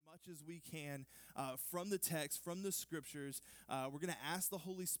much as we can from the text, from the scriptures. We're going to ask the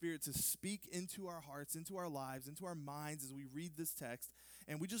Holy Spirit to speak into our hearts, into our lives, into our minds as we read this text.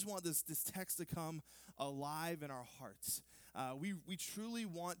 And we just want this text to come alive in our hearts. We truly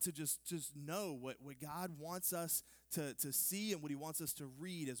want to just know what God wants us to see and what he wants us to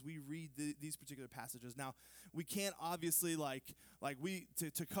read as we read these particular passages. Now, we can't obviously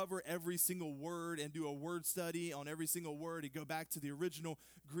to cover every single word and do a word study on every single word and go back to the original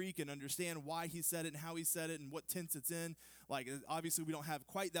Greek and understand why he said it and how he said it and what tense it's in. Obviously, we don't have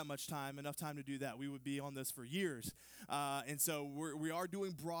quite that much time, enough time to do that. We would be on this for years. And so we are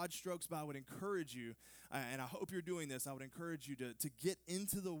doing broad strokes, but I would encourage you, and I hope you're doing this, I would encourage you to get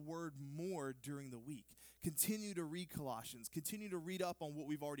into the word more during the week. Continue to read Colossians. Continue to read up on what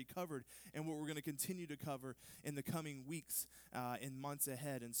we've already covered and what we're going to continue to cover in the coming weeks and months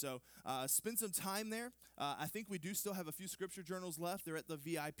ahead. And so spend some time there. I think we do still have a few scripture journals left. They're at the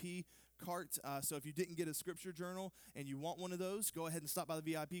VIP cart. So if you didn't get a scripture journal and you want one of those, go ahead and stop by the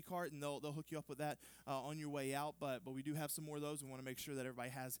VIP cart and they'll hook you up with that on your way out. But we do have some more of those. We want to make sure that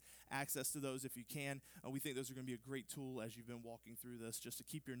everybody has access to those if you can. We think those are going to be a great tool as you've been walking through this, just to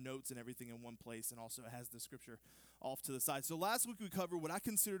keep your notes and everything in one place, and also it has the scripture off to the side. So last week we covered what I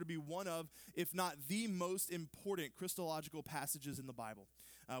consider to be one of, if not the most important Christological passages in the Bible.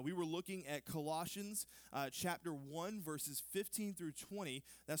 We were looking at Colossians chapter 1, verses 15 through 20.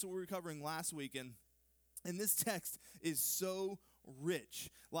 That's what we were covering last week. And this text is so rich.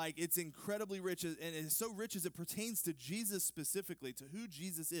 It's incredibly rich, and it's so rich as it pertains to Jesus specifically, to who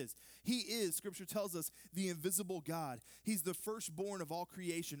Jesus is. He is, Scripture tells us, the invisible God. He's the firstborn of all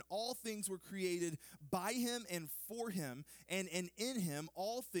creation. All things were created by him and for him, and in him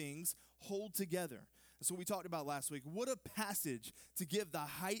all things hold together. That's what we talked about last week. What a passage to give the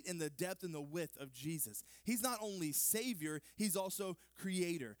height and the depth and the width of Jesus. He's not only Savior, he's also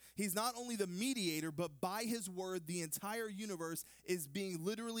Creator. He's not only the mediator, but by his word, the entire universe is being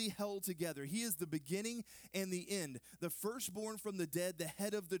literally held together. He is the beginning and the end, the firstborn from the dead, the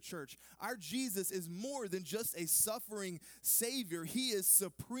head of the church. Our Jesus is more than just a suffering Savior. He is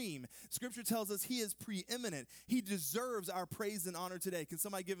supreme. Scripture tells us he is preeminent. He deserves our praise and honor today. Can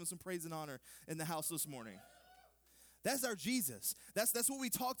somebody give him some praise and honor in the house this morning? That's our Jesus. That's what we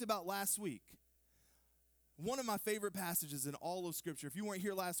talked about last week. One of my favorite passages in all of Scripture. If you weren't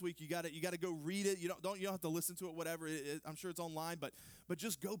here last week, you got to go read it. You don't have to listen to it, whatever. I'm sure it's online, but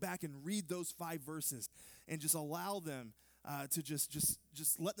just go back and read those 5 verses and just allow them to just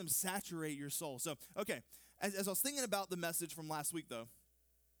let them saturate your soul. So, okay, as I was thinking about the message from last week, though,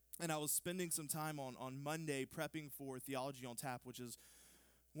 and I was spending some time on Monday prepping for Theology on Tap, which is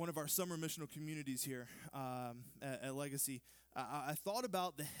one of our summer missional communities here at Legacy, I thought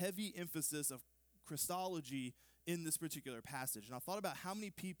about the heavy emphasis of Christology in this particular passage. And I thought about how many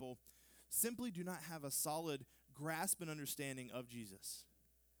people simply do not have a solid grasp and understanding of Jesus.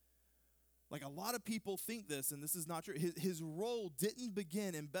 A lot of people think this, and this is not true. His role didn't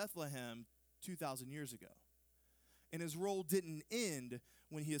begin in Bethlehem 2,000 years ago. And his role didn't end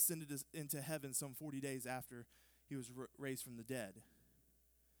when he ascended into heaven some 40 days after he was raised from the dead.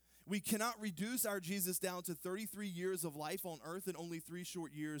 We cannot reduce our Jesus down to 33 years of life on earth and only 3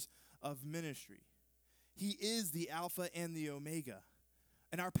 short years of ministry. He is the Alpha and the Omega.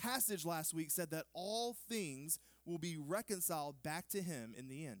 And our passage last week said that all things will be reconciled back to him in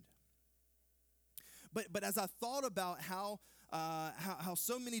the end. But as I thought about how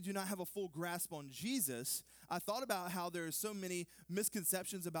so many do not have a full grasp on Jesus, I thought about how there are so many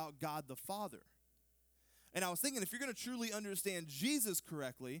misconceptions about God the Father. And I was thinking, if you're going to truly understand Jesus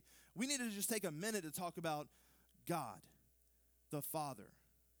correctly, we need to just take a minute to talk about God, the Father.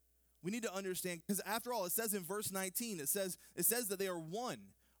 We need to understand, because after all, it says in verse 19, it says that they are one.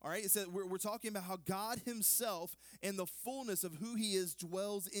 All right, it says we're talking about how God himself and the fullness of who he is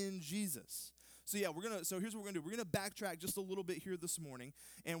dwells in Jesus. So here's what we're gonna do. We're gonna backtrack just a little bit here this morning,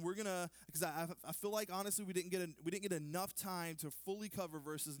 and we're gonna, because I feel like honestly we didn't get enough time to fully cover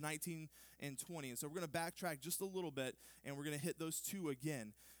verses 19 and 20, and so we're gonna backtrack just a little bit, and we're gonna hit those 2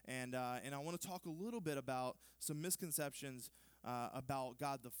 again, and I want to talk a little bit about some misconceptions about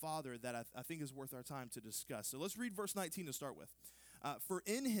God the Father that I think is worth our time to discuss. So let's read verse 19 to start with. For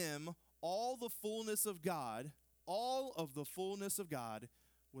in him all the fullness of God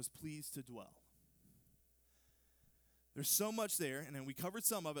was pleased to dwell. There's so much there, and then we covered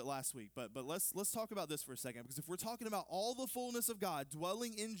some of it last week, but let's talk about this for a second, because if we're talking about all the fullness of God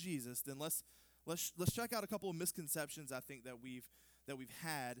dwelling in Jesus, then let's check out a couple of misconceptions I think that we've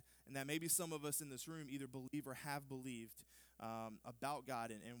had, and that maybe some of us in this room either believe or have believed about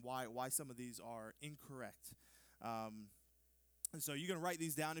God, and why some of these are incorrect. And so you're going to write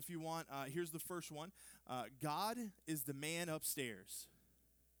these down if you want. Here's the first one. God is the man upstairs.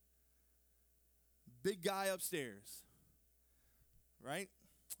 Big guy upstairs. Right?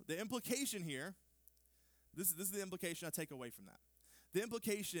 The implication here, this is the implication I take away from that. The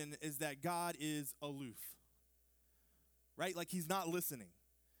implication is that God is aloof. Right? Like he's not listening.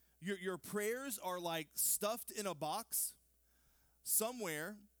 Your prayers are like stuffed in a box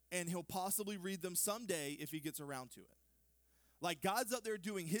somewhere, and he'll possibly read them someday if he gets around to it. Like God's up there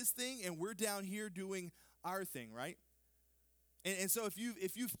doing his thing, and we're down here doing our thing, right? And so if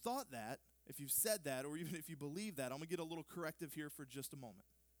you've thought that, if you've said that, or even if you believe that, I'm going to get a little corrective here for just a moment.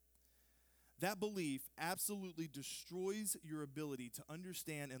 That belief absolutely destroys your ability to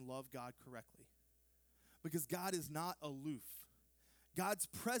understand and love God correctly. Because God is not aloof. God's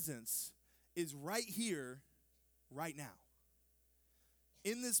presence is right here, right now.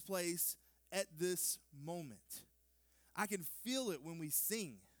 In this place, at this moment. I can feel it when we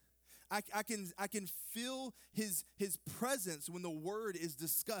sing. I can feel his presence when the word is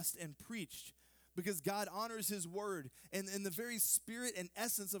discussed and preached, because God honors his word, and the very spirit and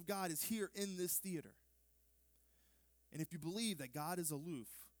essence of God is here in this theater. And if you believe that God is aloof,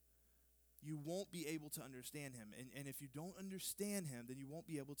 you won't be able to understand him. And if you don't understand him, then you won't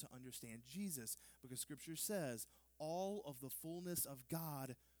be able to understand Jesus, because Scripture says all of the fullness of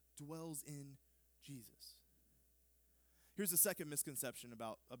God dwells in Jesus. Here's the second misconception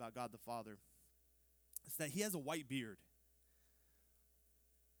about God the Father. It's that he has a white beard.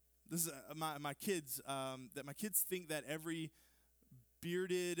 This is my kids, that my kids think that every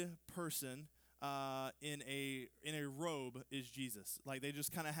bearded person in a robe is Jesus. Like they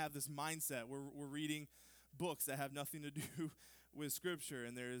just kind of have this mindset. We're reading books that have nothing to do with Scripture,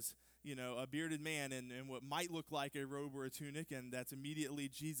 and there's a bearded man and what might look like a robe or a tunic, and that's immediately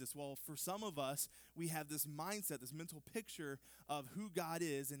Jesus. Well, for some of us, we have this mindset, this mental picture of who God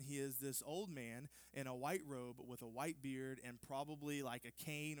is, and he is this old man in a white robe with a white beard and probably like a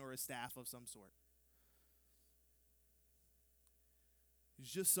cane or a staff of some sort. He's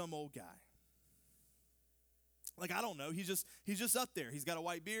just some old guy. Like, I don't know, he's just up there. He's got a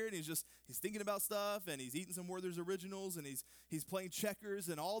white beard, and he's thinking about stuff, and he's eating some Werther's Originals, and he's playing checkers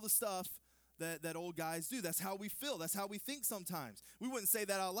and all the stuff that old guys do. That's how we feel. That's how we think sometimes. We wouldn't say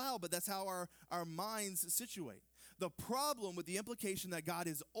that out loud, but that's how our minds situate. The problem with the implication that God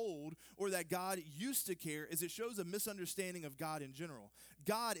is old or that God used to care is it shows a misunderstanding of God in general.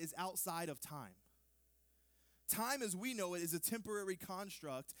 God is outside of time. Time as we know it is a temporary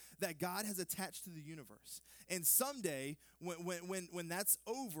construct that God has attached to the universe. And someday, when that's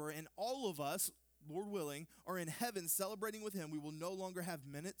over and all of us, Lord willing, are in heaven celebrating with him, we will no longer have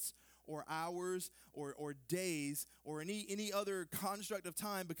minutes or hours or days or any other construct of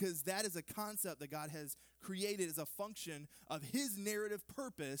time, because that is a concept that God has created as a function of his narrative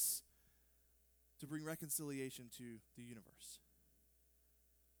purpose to bring reconciliation to the universe.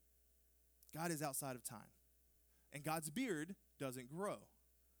 God is outside of time. And God's beard doesn't grow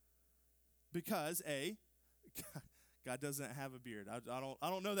because God doesn't have a beard. I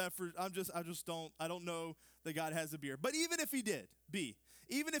don't know that I don't know that God has a beard. But even if he did,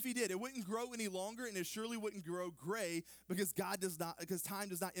 even if he did, it wouldn't grow any longer, and it surely wouldn't grow gray, because time does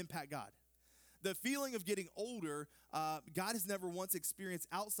not impact God. The feeling of getting older, God has never once experienced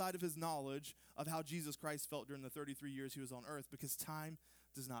outside of his knowledge of how Jesus Christ felt during the 33 years he was on earth, because time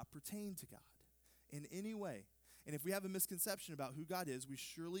does not pertain to God in any way. And if we have a misconception about who God is, we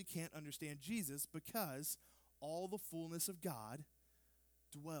surely can't understand Jesus, because all the fullness of God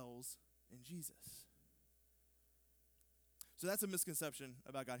dwells in Jesus. So that's a misconception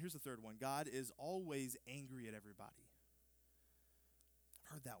about God. Here's the third one. God is always angry at everybody.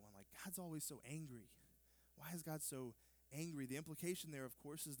 I've heard that one. Like, God's always so angry. Why is God so angry? The implication there, of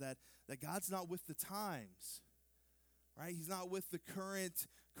course, is that God's not with the times. Right? He's not with the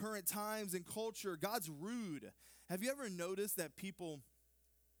current times and culture. God's rude. Have you ever noticed that people,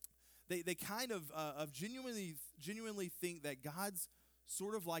 they kind of genuinely think that God's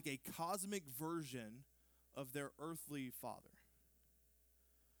sort of like a cosmic version of their earthly father?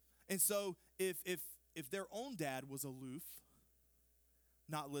 And so if their own dad was aloof,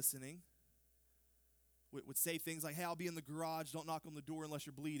 not listening, would say things like, hey, I'll be in the garage, don't knock on the door unless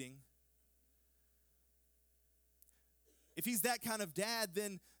you're bleeding. If he's that kind of dad,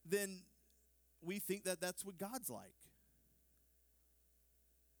 then we think that that's what God's like.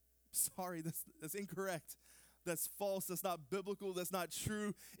 Sorry, that's incorrect. That's false. That's not biblical. That's not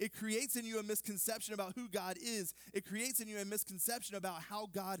true. It creates in you a misconception about who God is. It creates in you a misconception about how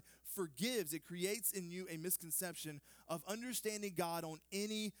God forgives. It creates in you a misconception of understanding God on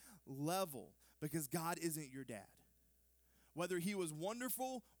any level, because God isn't your dad. Whether he was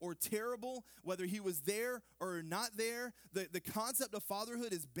wonderful or terrible, whether he was there or not there, the concept of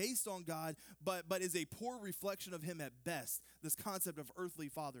fatherhood is based on God, but is a poor reflection of him at best, this concept of earthly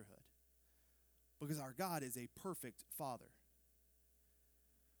fatherhood. Because our God is a perfect father.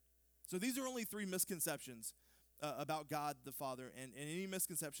 So these are only 3 misconceptions about God the Father, and any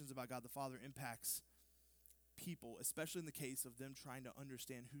misconceptions about God the Father impacts people, especially in the case of them trying to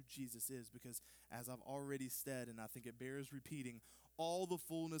understand who Jesus is, because as I've already said, and I think it bears repeating, all the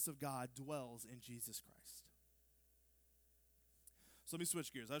fullness of God dwells in Jesus Christ. So let me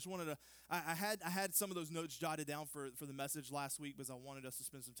switch gears. I just wanted to, I had some of those notes jotted down for the message last week because I wanted us to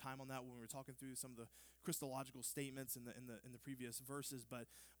spend some time on that when we were talking through some of the Christological statements in the previous verses, but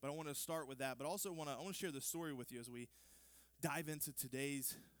I want to start with that, but also I want to share the story with you as we dive into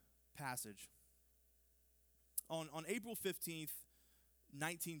today's passage. On April 15th,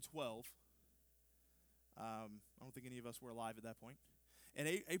 1912, I don't think any of us were alive at that point. And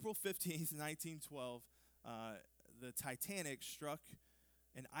April 15th, 1912, the Titanic struck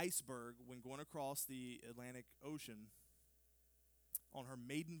an iceberg when going across the Atlantic Ocean on her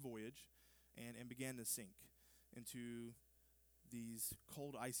maiden voyage and began to sink into these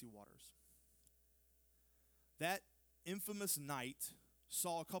cold, icy waters. That infamous night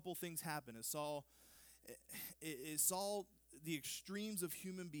saw a couple things happen. It saw the extremes of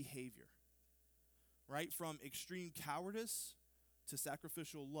human behavior, right? From extreme cowardice to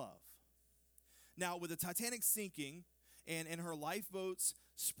sacrificial love. Now, with the Titanic sinking and her lifeboats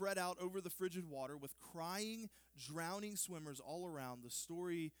spread out over the frigid water with crying, drowning swimmers all around, the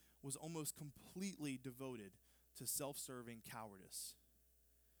story was almost completely devoted to self-serving cowardice.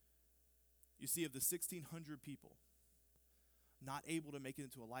 You see, of the 1,600 people not able to make it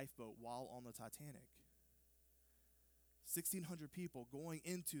into a lifeboat while on the Titanic, 1,600 people going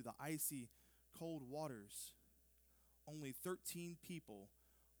into the icy, cold waters, only 13 people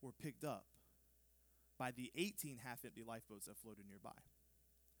were picked up by the 18 half-empty lifeboats that floated nearby.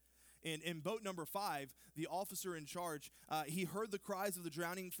 In boat number 5, the officer in charge, he heard the cries of the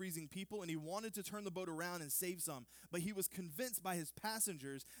drowning, freezing people, and he wanted to turn the boat around and save some, but he was convinced by his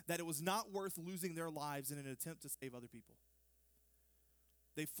passengers that it was not worth losing their lives in an attempt to save other people.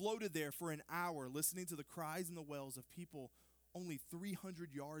 They floated there for an hour, listening to the cries and the wails of people only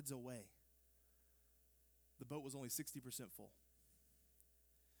 300 yards away. The boat was only 60% full.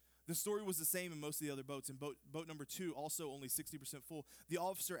 The story was the same in most of the other boats. In boat number 2, also only 60% full. The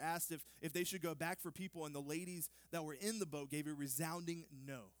officer asked if they should go back for people, and the ladies that were in the boat gave a resounding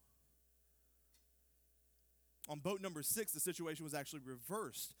no. On boat number 6, the situation was actually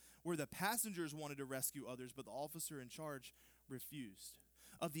reversed, where the passengers wanted to rescue others, but the officer in charge refused.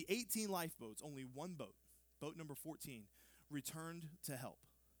 Of the 18 lifeboats, only one boat, boat number 14, returned to help.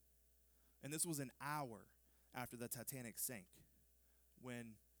 And this was an hour after the Titanic sank,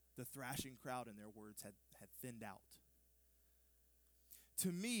 when the thrashing crowd, in their words, had thinned out. To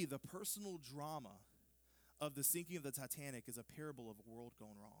me, the personal drama of the sinking of the Titanic is a parable of a world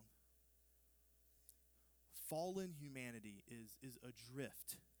gone wrong. Fallen humanity is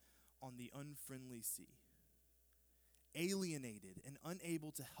adrift on the unfriendly sea, alienated and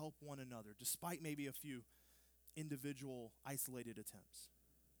unable to help one another, despite maybe a few individual isolated attempts.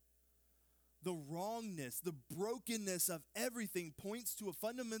 The wrongness, the brokenness of everything points to a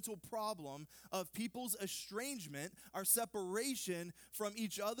fundamental problem of people's estrangement, our separation from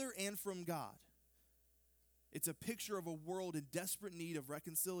each other and from God. It's a picture of a world in desperate need of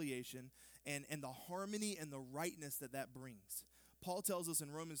reconciliation and the harmony and the rightness that brings. Paul tells us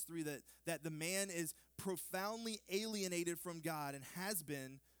in Romans 3 that the man is profoundly alienated from God and has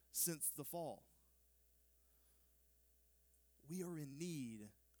been since the fall. We are in need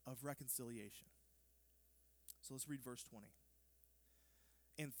of reconciliation. So let's read verse 20.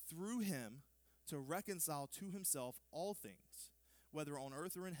 And through him to reconcile to himself all things, whether on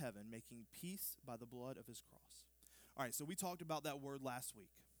earth or in heaven, making peace by the blood of his cross. All right, so we talked about that word last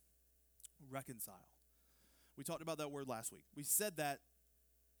week, reconcile. We talked about that word last week. We said that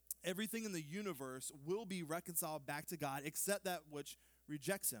everything in the universe will be reconciled back to God except that which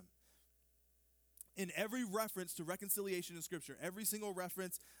rejects him. In every reference to reconciliation in Scripture, every single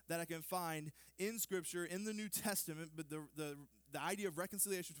reference that I can find in Scripture, in the New Testament, but the idea of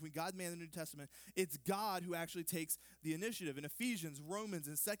reconciliation between God and man in the New Testament, it's God who actually takes the initiative. In Ephesians, Romans,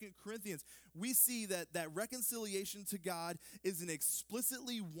 and 2 Corinthians, we see that reconciliation to God is an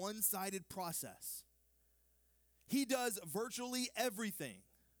explicitly one-sided process. He does virtually everything,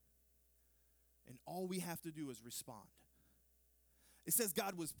 and all we have to do is respond. It says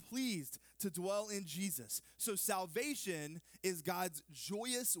God was pleased to dwell in Jesus. So salvation is God's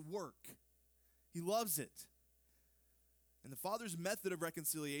joyous work. He loves it. And the Father's method of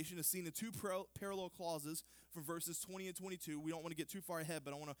reconciliation is seen in two parallel clauses from verses 20 and 22. We don't want to get too far ahead,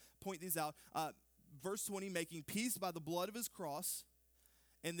 but I want to point these out. Verse 20, making peace by the blood of his cross.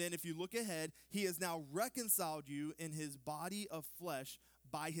 And then if you look ahead, he has now reconciled you in his body of flesh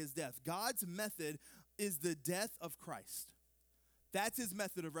by his death. God's method is the death of Christ. That's his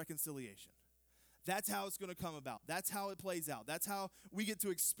method of reconciliation. That's how it's going to come about. That's how it plays out. That's how we get to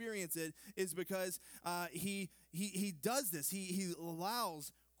experience it, is because he does this. He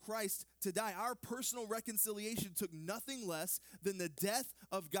allows Christ to die. Our personal reconciliation took nothing less than the death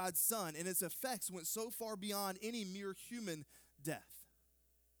of God's Son, and its effects went so far beyond any mere human death.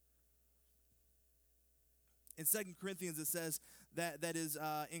 In 2 Corinthians, it says that is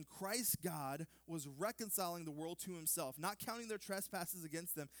in Christ God was reconciling the world to himself, not counting their trespasses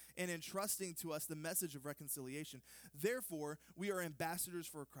against them, and entrusting to us the message of reconciliation. Therefore, we are ambassadors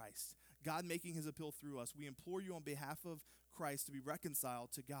for Christ, God making his appeal through us. We implore you on behalf of Christ to be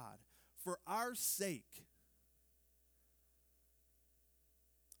reconciled to God. For our sake,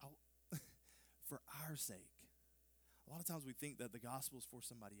 for our sake. A lot of times we think that the gospel is for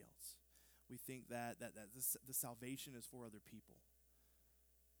somebody else. We think that the salvation is for other people.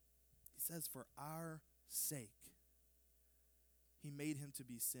 He says, for our sake, he made him to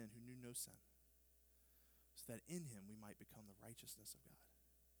be sin who knew no sin, so that in him we might become the righteousness of God.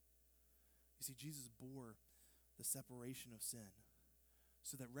 You see, Jesus bore the separation of sin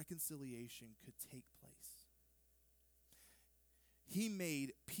so that reconciliation could take place. He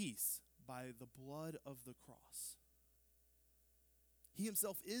made peace by the blood of the cross. He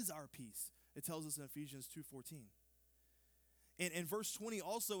himself is our peace. It tells us in Ephesians 2:14. And verse 20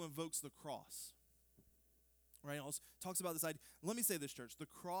 also invokes the cross. Right? It also talks about this idea. Let me say this, church. The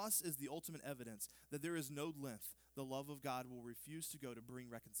cross is the ultimate evidence that there is no length the love of God will refuse to go to bring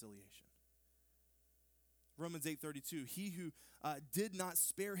reconciliation. Romans 8:32, he who did not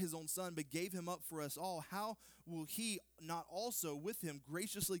spare his own son but gave him up for us all, how will he not also with him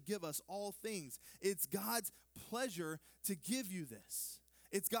graciously give us all things? It's God's pleasure to give you this.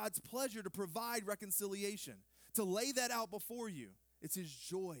 It's God's pleasure to provide reconciliation, to lay that out before you. It's his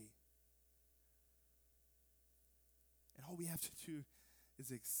joy. And all we have to do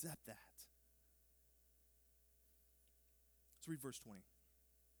is accept that. Let's read verse 20.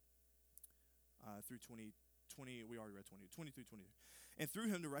 Through 20, we already read 20 through 22. And through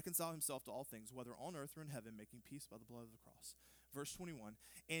him to reconcile himself to all things, whether on earth or in heaven, making peace by the blood of the cross. Verse 21,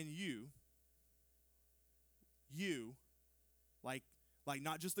 and you, like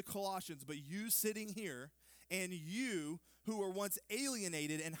not just the Colossians, but you sitting here, and you who were once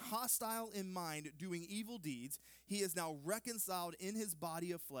alienated and hostile in mind, doing evil deeds, he is now reconciled in his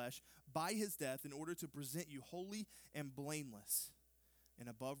body of flesh by his death in order to present you holy and blameless and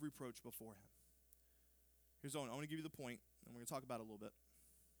above reproach before him. Here's Owen. I want to give you the point, and we're going to talk about it a little bit.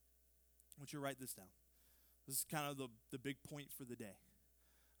 I want you to write this down. This is kind of the big point for the day.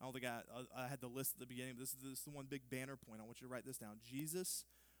 I don't think I had the list at the beginning, but this is the one big banner point. I want you to write this down. Jesus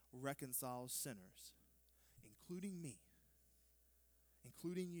reconciles sinners, including me,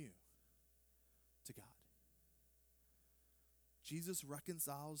 including you, to God. Jesus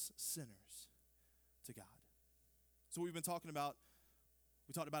reconciles sinners to God. So we've been talking about,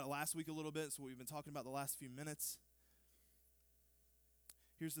 we talked about it last week a little bit, so we've been talking about the last few minutes.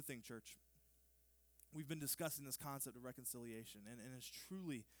 Here's the thing, church. We've been discussing this concept of reconciliation, and it's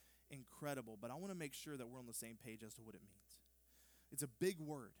truly incredible, but I want to make sure that we're on the same page as to what it means. It's a big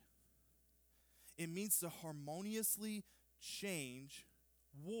word. It means to harmoniously change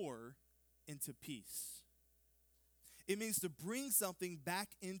war into peace. It means to bring something back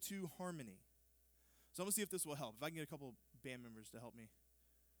into harmony. So I'm going to see if this will help. If I can get a couple of band members to help me.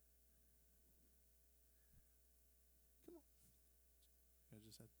 Come on. I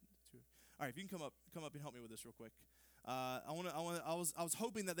just had two. All right, if you can come up and help me with this real quick. I was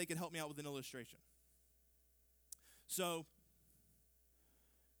hoping that they could help me out with an illustration. So,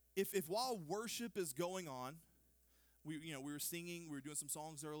 if while worship is going on, we were singing, we were doing some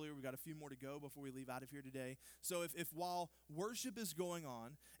songs earlier. We got a few more to go before we leave out of here today. So if while worship is going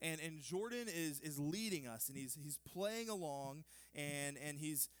on and Jordan is leading us and he's playing along and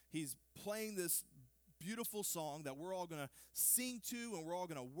he's playing this beautiful song that we're all going to sing to and we're all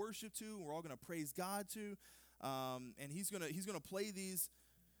going to worship to and we're all going to praise God to, and he's going to play these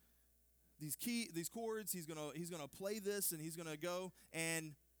chords. He's going to play this and he's going to go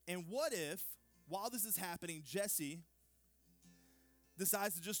and what if while this is happening, Jesse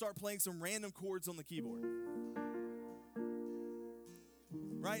decides to just start playing some random chords on the keyboard.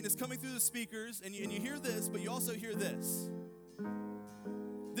 Right? And it's coming through the speakers, and you hear this, but you also hear this.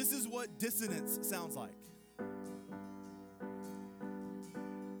 This is what dissonance sounds like.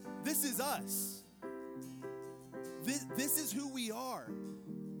 This is us. This is who we are.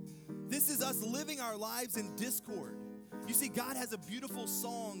 This is us living our lives in discord. You see, God has a beautiful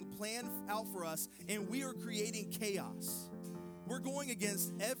song planned out for us, and we are creating chaos. We're going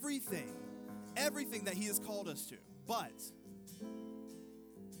against everything that he has called us to. But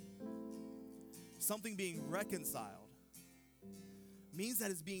something being reconciled means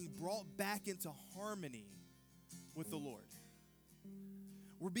that it's being brought back into harmony with the Lord.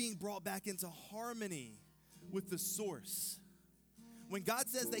 We're being brought back into harmony with the source. When God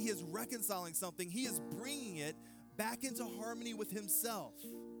says that he is reconciling something, he is bringing it back into harmony with himself.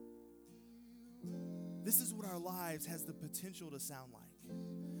 This is what our lives has the potential to sound like.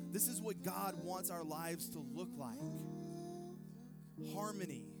 This is what God wants our lives to look like.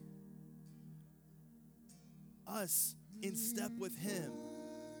 Harmony. Us in step with him,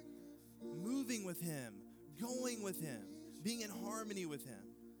 moving with him, going with him, being in harmony with him.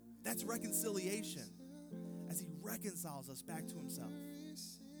 That's reconciliation, as he reconciles us back to himself.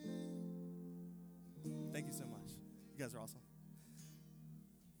 Thank you so much. You guys are awesome.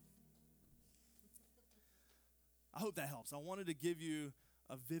 I hope that helps. I wanted to give you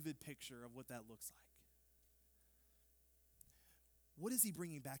a vivid picture of what that looks like. What is he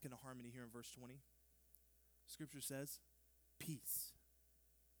bringing back into harmony here in verse 20? Scripture says, peace.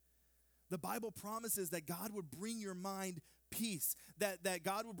 The Bible promises that God would bring your mind peace, that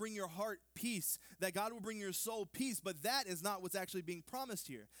God will bring your heart peace, that God will bring your soul peace, but that is not what's actually being promised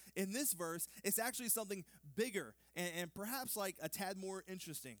here. In this verse, it's actually something bigger and perhaps like a tad more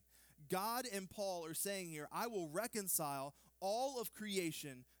interesting. God and Paul are saying here, I will reconcile all of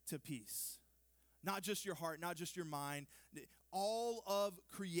creation to peace. Not just your heart, not just your mind, all of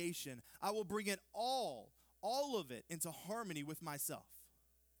creation. I will bring it all of it into harmony with myself.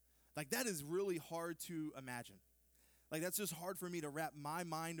 Like, that is really hard to imagine. Like, that's just hard for me to wrap my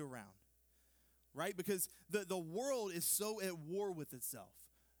mind around, right? Because the world is so at war with itself.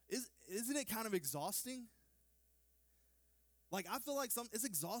 Isn't it kind of exhausting? Like, I feel like it's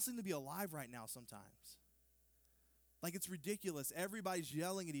exhausting to be alive right now sometimes. Like, it's ridiculous. Everybody's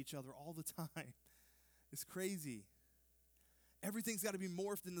yelling at each other all the time. It's crazy. Everything's got to be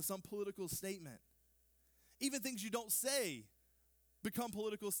morphed into some political statement. Even things you don't say become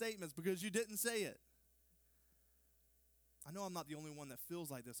political statements because you didn't say it. I know I'm not the only one that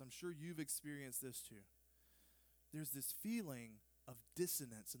feels like this. I'm sure you've experienced this too. There's this feeling of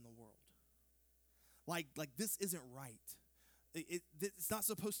dissonance in the world. Like this isn't right. It's not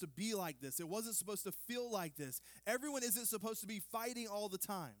supposed to be like this. It wasn't supposed to feel like this. Everyone isn't supposed to be fighting all the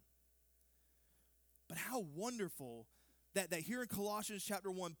time. But how wonderful that here in Colossians chapter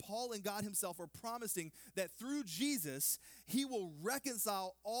 1, Paul and God himself are promising that through Jesus, he will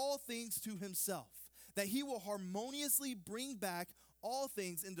reconcile all things to himself, that he will harmoniously bring back all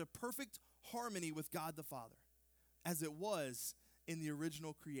things into perfect harmony with God the Father, as it was in the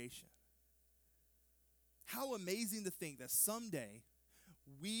original creation. How amazing to think that someday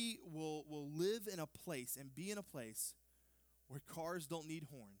we will live in a place and be in a place where cars don't need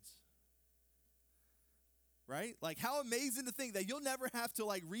horns. Right? Like, how amazing to think that you'll never have to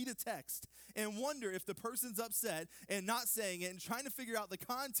read a text and wonder if the person's upset and not saying it and trying to figure out the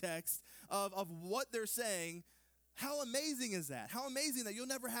context of what they're saying. How amazing is that? How amazing that you'll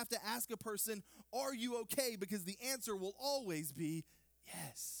never have to ask a person, are you okay? Because the answer will always be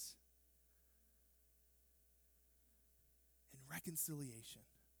yes. In reconciliation.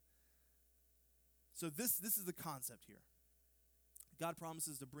 So this is the concept here. God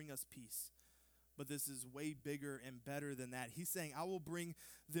promises to bring us peace. But this is way bigger and better than that. He's saying, I will bring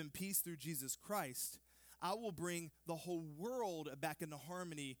them peace through Jesus Christ. I will bring the whole world back into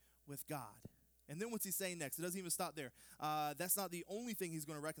harmony with God. And then what's he saying next? It doesn't even stop there. That's not the only thing he's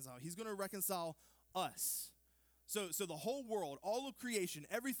going to reconcile. He's going to reconcile us. So the whole world, all of creation,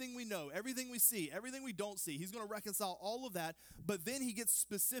 everything we know, everything we see, everything we don't see, he's going to reconcile all of that. But then he gets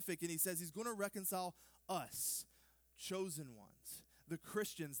specific and he says he's going to reconcile us, chosen ones. The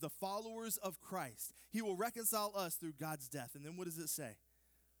Christians, the followers of Christ. He will reconcile us through God's death. And then what does it say?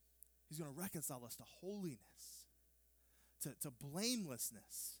 He's going to reconcile us to holiness, to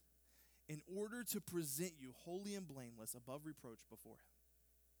blamelessness, in order to present you holy and blameless above reproach before him.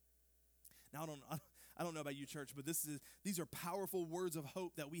 Now, I don't know about you, church, but these are powerful words of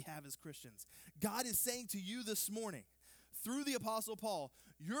hope that we have as Christians. God is saying to you this morning, through the Apostle Paul,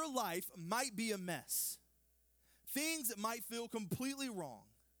 your life might be a mess. Things that might feel completely wrong.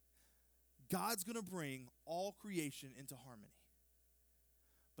 God's going to bring all creation into harmony.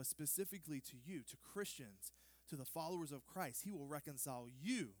 But specifically to you, to Christians, to the followers of Christ, he will reconcile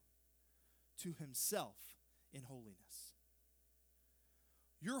you to himself in holiness.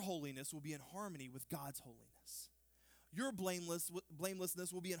 your holiness will be in harmony with God's holiness. Your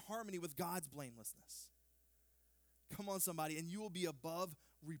blamelessness will be in harmony with God's blamelessness. Come on, somebody, and you will be above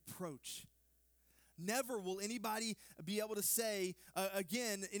reproach. Never will anybody be able to say,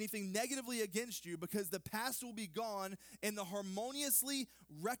 again, anything negatively against you, because the past will be gone and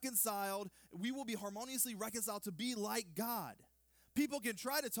we will be harmoniously reconciled to be like God. People can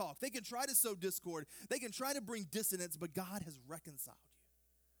try to talk. They can try to sow discord. They can try to bring dissonance, but God has reconciled you.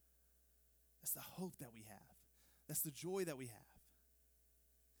 That's the hope that we have. That's the joy that we have.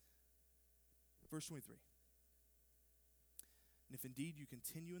 Verse 23. And if indeed you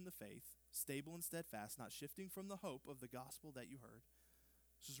continue in the faith, stable and steadfast, not shifting from the hope of the gospel that you heard.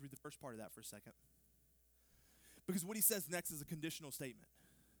 Let's just read the first part of that for a second. Because what he says next is a conditional statement.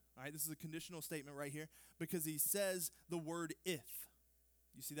 All right, this is a conditional statement right here because he says the word if.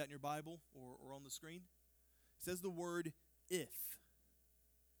 You see that in your Bible or on the screen? It says the word if.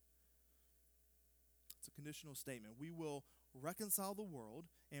 It's a conditional statement. We will reconcile the world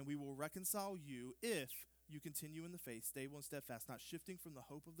and we will reconcile you if you continue in the faith, stable and steadfast, not shifting from the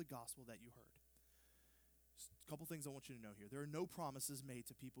hope of the gospel that you heard. Just a couple things I want you to know here. There are no promises made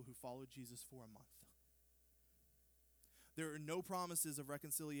to people who follow Jesus for a month. There are no promises of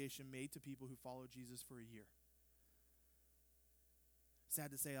reconciliation made to people who follow Jesus for a year.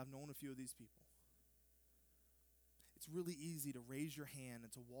 Sad to say, I've known a few of these people. It's really easy to raise your hand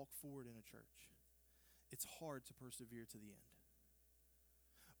and to walk forward in a church. It's hard to persevere to the end.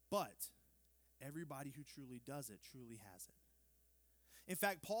 But everybody who truly does it truly has it. In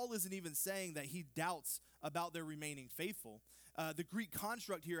fact, Paul isn't even saying that he doubts about their remaining faithful. The Greek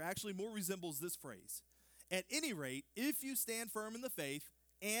construct here actually more resembles this phrase. At any rate, if you stand firm in the faith,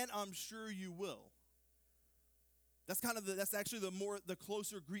 and I'm sure you will. That's actually the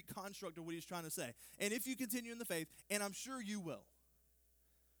closer Greek construct of what he's trying to say. And if you continue in the faith, and I'm sure you will.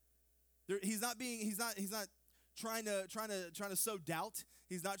 He's not trying to sow doubt.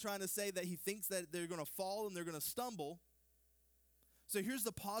 He's not trying to say that he thinks that they're going to fall and they're going to stumble. So here's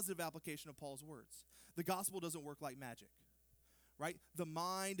the positive application of Paul's words. The gospel doesn't work like magic, right? The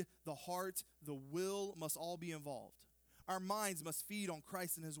mind, the heart, the will must all be involved. Our minds must feed on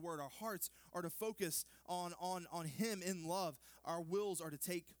Christ and his word. Our hearts are to focus on him in love. Our wills are to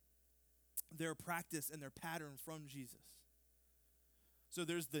take their practice and their pattern from Jesus. So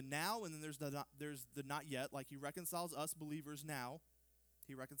there's the now and then there's the not yet. Like he reconciles us believers now.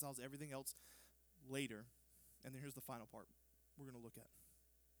 He reconciles everything else later. And then here's the final part we're going to look at.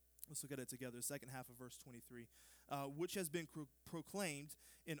 Let's look at it together. The second half of verse 23. Which has been proclaimed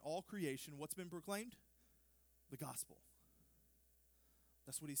in all creation. What's been proclaimed? The gospel.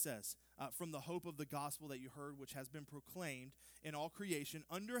 That's what he says. From the hope of the gospel that you heard, which has been proclaimed in all creation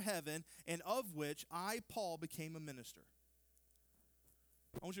under heaven, and of which I, Paul, became a minister.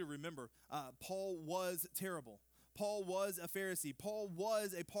 I want you to remember, Paul was terrible. Paul was a Pharisee. Paul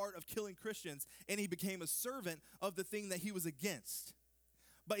was a part of killing Christians, and he became a servant of the thing that he was against.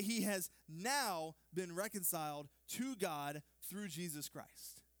 But he has now been reconciled to God through Jesus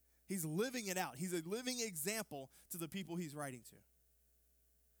Christ. He's living it out. He's a living example to the people he's writing to.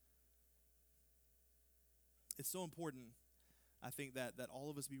 It's so important, I think, that all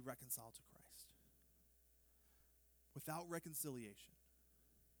of us be reconciled to Christ. Without reconciliation,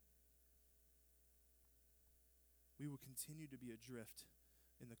 we will continue to be adrift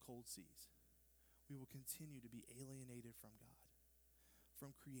in the cold seas. We will continue to be alienated from God,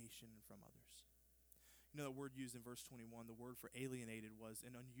 from creation, and from others. You know, the word used in verse 21, the word for alienated, was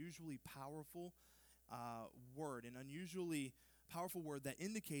an unusually powerful word, that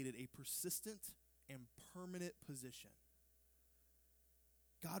indicated a persistent and permanent position.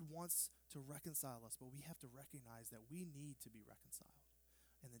 God wants to reconcile us, but we have to recognize that we need to be reconciled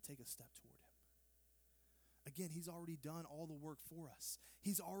and then take a step toward him. Again, he's already done all the work for us.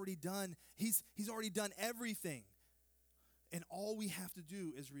 He's already done everything. And all we have to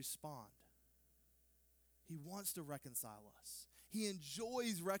do is respond. He wants to reconcile us. He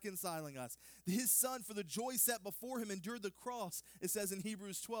enjoys reconciling us. His son, for the joy set before him, endured the cross, it says in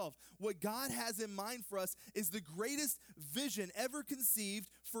Hebrews 12. What God has in mind for us is the greatest vision ever conceived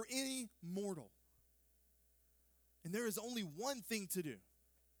for any mortal. And there is only one thing to do.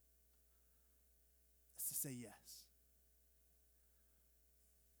 That's to say yes.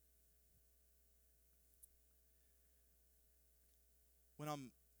 When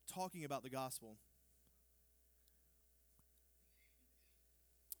I'm talking about the gospel,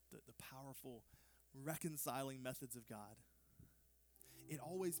 the powerful reconciling methods of God, it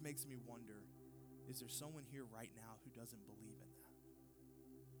always makes me wonder, is there someone here right now who doesn't believe in that?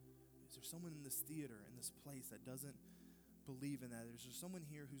 Is there someone in this theater, in this place, that doesn't believe in that? Is there someone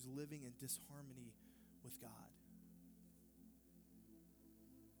here who's living in disharmony with God?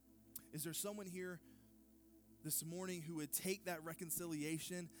 Is there someone here this morning who would take that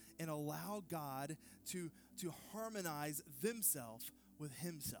reconciliation and allow God to harmonize themselves with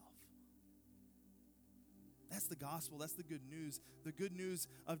himself? That's the gospel. That's the good news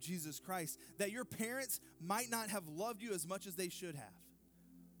of Jesus Christ. That your parents might not have loved you as much as they should have,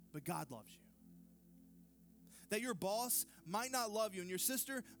 but God loves you. That your boss might not love you and your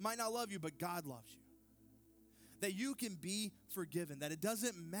sister might not love you, but God loves you. That you can be forgiven. That it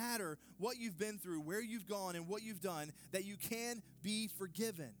doesn't matter what you've been through, where you've gone, and what you've done, that you can be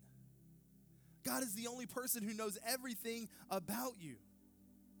forgiven. God is the only person who knows everything about you.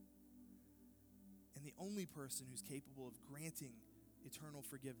 And the only person who's capable of granting eternal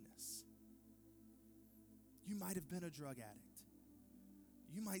forgiveness. You might have been a drug addict.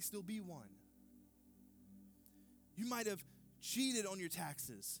 You might still be one. You might have cheated on your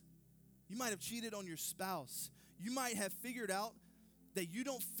taxes. You might have cheated on your spouse. You might have figured out that you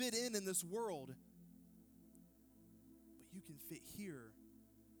don't fit in this world, but you can fit here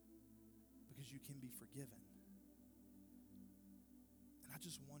because you can be forgiven. And I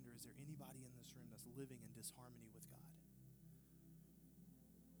just wonder, is there anybody in this room that's living in disharmony with God?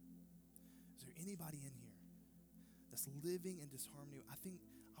 Is there anybody in here that's living in disharmony?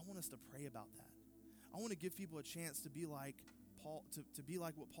 I want us to pray about that. I want to give people a chance to be like Paul, to be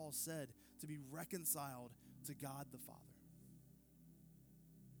like what Paul said, to be reconciled to God the Father.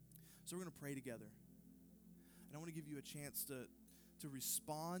 So we're going to pray together. And I want to give you a chance to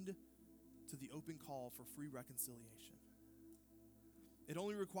respond to the open call for free reconciliation. It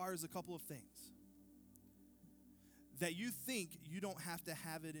only requires a couple of things. That you think you don't have to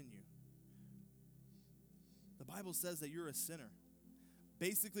have it in you. The Bible says that you're a sinner.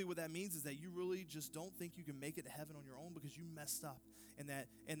 Basically, what that means is that you really just don't think you can make it to heaven on your own because you messed up, and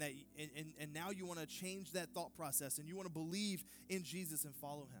now you want to change that thought process and you want to believe in Jesus and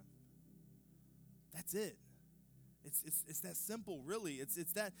follow him. That's it. It's that simple, really.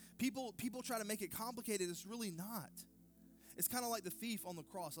 It's that people try to make it complicated. It's really not. It's kind of like the thief on the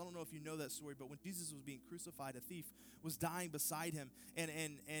cross. I don't know if you know that story, but when Jesus was being crucified, a thief was dying beside him, and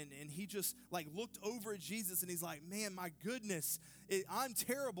he just like looked over at Jesus, and he's like, man, my goodness, I'm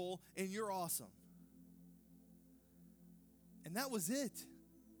terrible, and you're awesome. And that was it.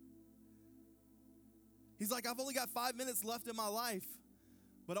 He's like, I've only got 5 minutes left in my life,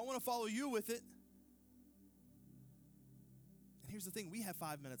 but I want to follow you with it. And here's the thing, we have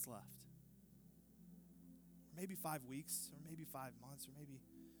 5 minutes left. Maybe 5 weeks, or maybe 5 months, or maybe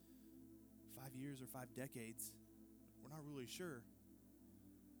 5 years or 5 decades. We're not really sure.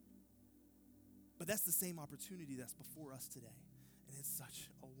 But that's the same opportunity that's before us today. And it's such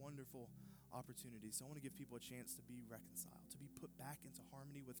a wonderful opportunity. So I want to give people a chance to be reconciled, to be put back into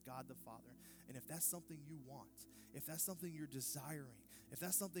harmony with God the Father. And if that's something you want, if that's something you're desiring, if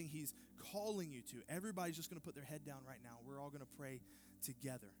that's something he's calling you to, everybody's just going to put their head down right now. We're all going to pray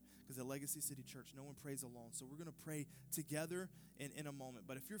together. Because at Legacy City Church, no one prays alone. So we're going to pray together in a moment.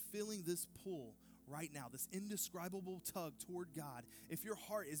 But if you're feeling this pull right now, this indescribable tug toward God, if your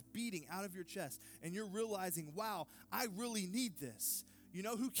heart is beating out of your chest and you're realizing, wow, I really need this. You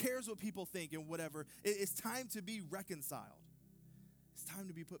know, who cares what people think and whatever? It's time to be reconciled. It's time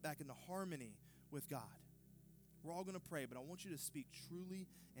to be put back into harmony with God. We're all going to pray, but I want you to speak truly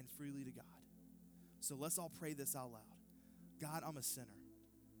and freely to God. So let's all pray this out loud. God, I'm a sinner.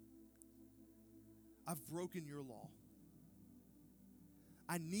 I've broken your law.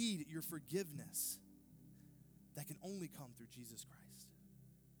 I need your forgiveness that can only come through Jesus Christ.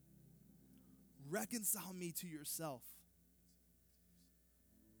 Reconcile me to yourself.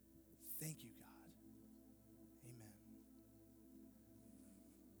 Thank you, God. Amen.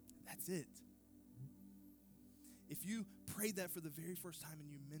 That's it. If you prayed that for the very first time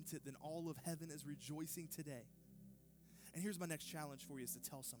and you meant it, then all of heaven is rejoicing today. And here's my next challenge for you, is to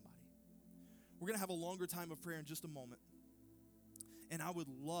tell somebody. We're going to have a longer time of prayer in just a moment. And I would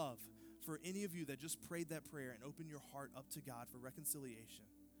love for any of you that just prayed that prayer and opened your heart up to God for reconciliation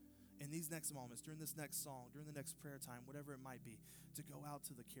in these next moments, during this next song, during the next prayer time, whatever it might be, to go out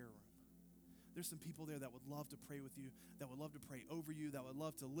to the care room. There's some people there that would love to pray with you, that would love to pray over you, that would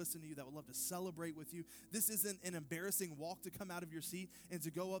love to listen to you, that would love to celebrate with you. This isn't an embarrassing walk to come out of your seat and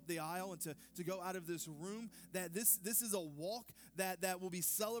to go up the aisle and to go out of this room. That this is a walk that will be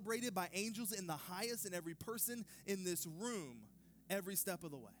celebrated by angels in the highest and every person in this room every step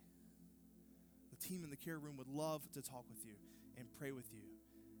of the way. The team in the care room would love to talk with you and pray with you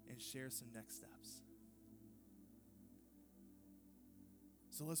and share some next steps.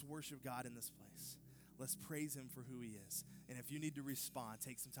 So let's worship God in this place. Let's praise him for who he is. And if you need to respond,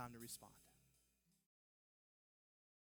 take some time to respond.